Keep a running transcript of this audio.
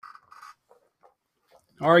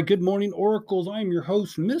All right, good morning, Oracles. I'm your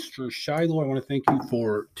host, Mr. Shiloh. I want to thank you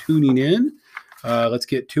for tuning in. Let's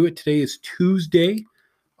get to it. Today is Tuesday,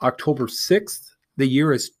 October 6th. The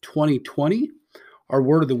year is 2020. Our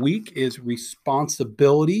word of the week is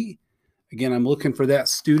responsibility. Again, I'm looking for that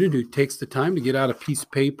student who takes the time to get out a piece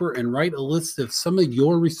of paper and write a list of some of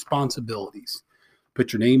your responsibilities.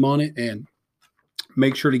 Put your name on it and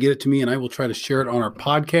make sure to get it to me, and I will try to share it on our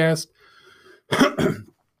podcast.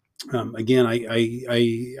 Again,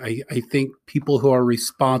 I think people who are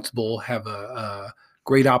responsible have a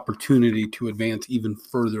great opportunity to advance even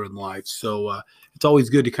further in life. So it's always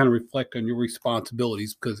good to kind of reflect on your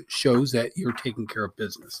responsibilities because it shows that you're taking care of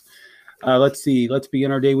business. Let's see. Let's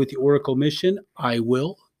begin our day with the Oracle mission. I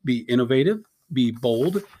will be innovative, be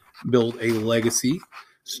bold, build a legacy.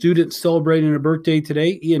 Students celebrating a birthday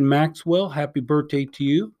today. Ian Maxwell, happy birthday to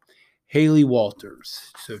you. Haley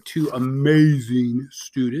Walters. So two amazing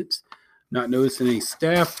students. Not noticing any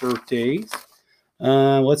staff birthdays.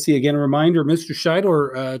 Let's see. Again, a reminder, Mr.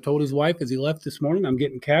 Scheidler told his wife as he left this morning, I'm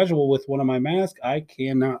getting casual with one of my masks. I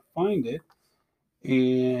cannot find it.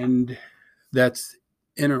 And that's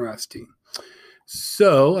interesting.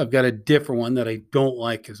 So I've got a different one that I don't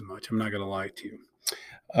like as much. I'm not going to lie to you.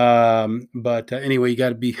 But anyway, you got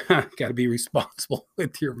to be responsible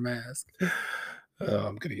with your mask.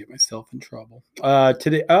 I'm going to get myself in trouble.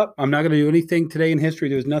 Today, I'm not going to do anything today in history.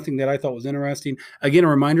 There was nothing that I thought was interesting. Again, a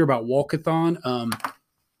reminder about Walkathon.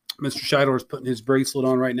 Mr. Scheidler is putting his bracelet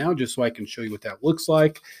on right now just so I can show you what that looks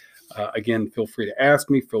like. Again, feel free to ask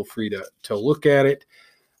me. Feel free to look at it.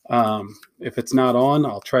 If it's not on,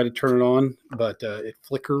 I'll try to turn it on, but it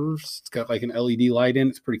flickers. It's got like an LED light in.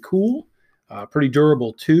 It's pretty cool. Pretty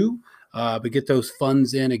durable too. But get those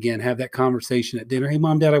funds in. Again, have that conversation at dinner. Hey,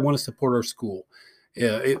 Mom, Dad, I want to support our school.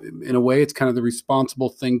 In a way, it's kind of the responsible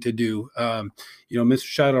thing to do. Mr.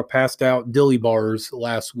 Scheidler passed out dilly bars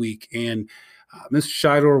last week. And Mr.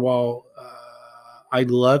 Scheidler, while I'd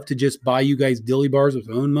love to just buy you guys dilly bars with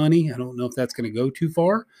my own money, I don't know if that's going to go too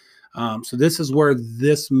far. So this is where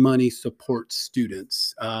this money supports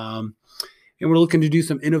students. And we're looking to do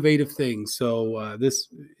some innovative things. So this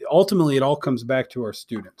ultimately, it all comes back to our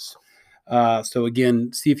students. So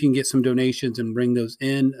again, see if you can get some donations and bring those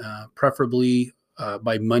in, preferably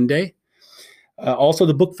by Monday. Also,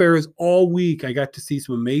 the book fair is all week. I got to see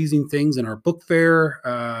some amazing things in our book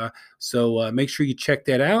fair. So make sure you check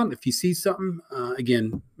that out. If you see something,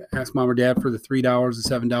 again, ask Mom or Dad for the $3, the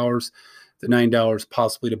 $7, the $9,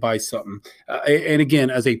 possibly to buy something. And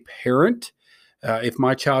again, as a parent, if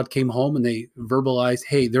my child came home and they verbalized,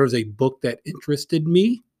 hey, there's a book that interested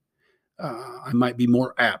me, I might be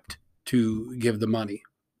more apt to give the money.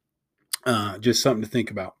 Just something to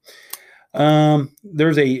think about.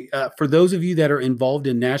 There's for those of you that are involved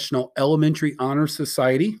in National Elementary Honor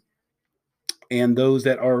Society and those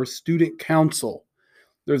that are student council,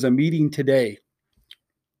 there's a meeting today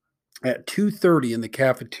at 2:30 in the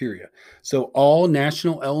cafeteria. So all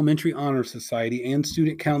National Elementary Honor Society and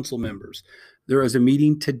student council members, there is a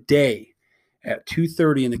meeting today at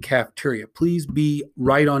 2:30 in the cafeteria. Please be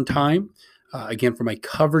right on time. Again, from a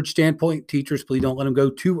coverage standpoint, teachers, please don't let them go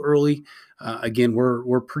too early. Again,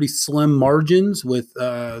 we're pretty slim margins with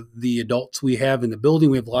the adults we have in the building.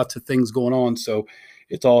 We have lots of things going on, so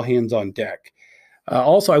it's all hands on deck.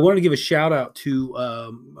 Also, I wanted to give a shout out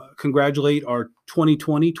to congratulate our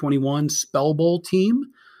 2020-21 Spell Bowl team.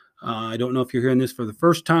 I don't know if you're hearing this for the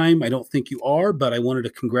first time. I don't think you are, but I wanted to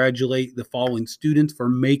congratulate the following students for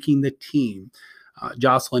making the team.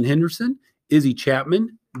 Jocelyn Henderson, Izzy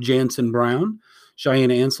Chapman, Jansen Brown, Cheyenne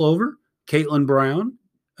Anslover, Caitlin Brown,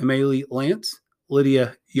 Amelie Lance,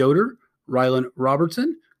 Lydia Yoder, Rylan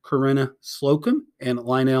Robertson, Corinna Slocum, and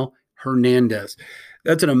Lionel Hernandez.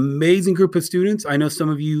 That's an amazing group of students. I know some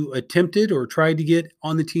of you attempted or tried to get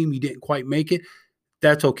on the team. You didn't quite make it.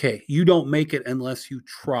 That's okay. You don't make it unless you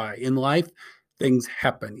try. In life, things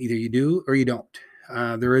happen. Either you do or you don't.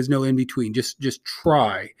 There is no in between. Just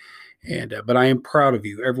try. And but I am proud of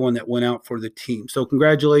you, everyone that went out for the team. So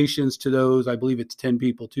congratulations to those. I believe it's 10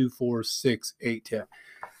 people, 2, 4, 6, 8, 10.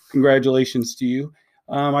 Congratulations to you.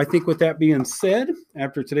 I think with that being said,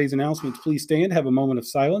 after today's announcements, please stand, have a moment of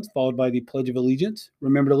silence, followed by the Pledge of Allegiance.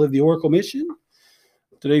 Remember to live the Oracle mission.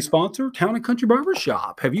 Today's sponsor, Town and Country Barber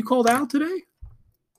Shop. Have you called out today?